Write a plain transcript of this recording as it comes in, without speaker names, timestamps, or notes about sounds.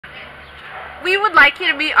we would like you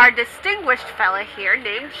to meet our distinguished fella here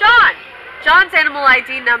named John. John's animal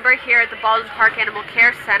ID number here at the Baldwin Park Animal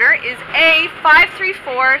Care Center is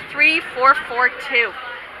A5343442.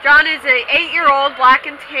 John is an 8-year-old black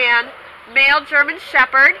and tan male German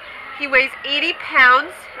Shepherd. He weighs 80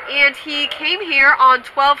 pounds and he came here on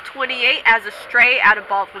 12/28 as a stray out of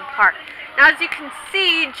Baldwin Park. Now, as you can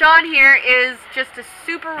see, John here is just a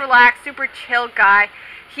super relaxed, super chill guy.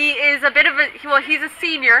 He is a bit of a, well, he's a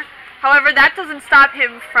senior. However, that doesn't stop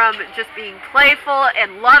him from just being playful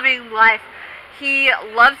and loving life. He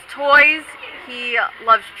loves toys, he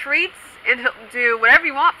loves treats, and he'll do whatever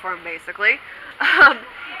you want for him, basically.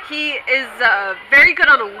 He is very good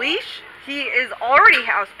on a leash. He is already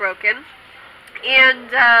housebroken, and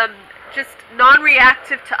just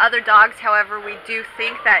non-reactive to other dogs. However, we do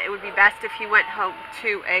think that it would be best if he went home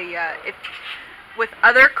to with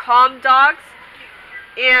other calm dogs.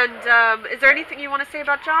 And is there anything you want to say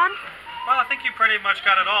about John? Well, I think you pretty much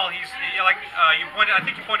got it all. He's like you pointed. I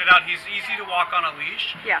think you pointed out he's easy to walk on a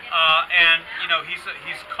leash. Yeah. And you know he's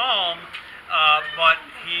calm, but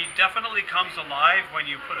he definitely comes alive when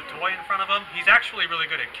you put a toy in front of him. He's actually really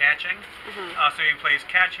good at catching. So he plays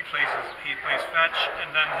catch, he plays fetch,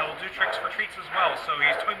 and then he'll do tricks for treats as well. So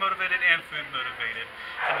he's toy motivated and food motivated.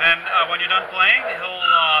 And then when you're done playing, he'll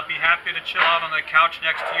be happy to chill out on the couch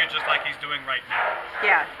next to you, just like he's doing right now.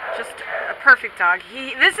 Yeah, just a perfect dog.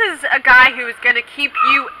 This is a guy who is going to keep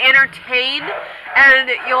you entertained,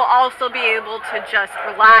 and you'll also be able to just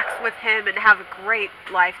relax with him and have a great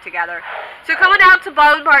life together. So come on out to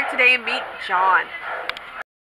Baldwin Park today and meet John.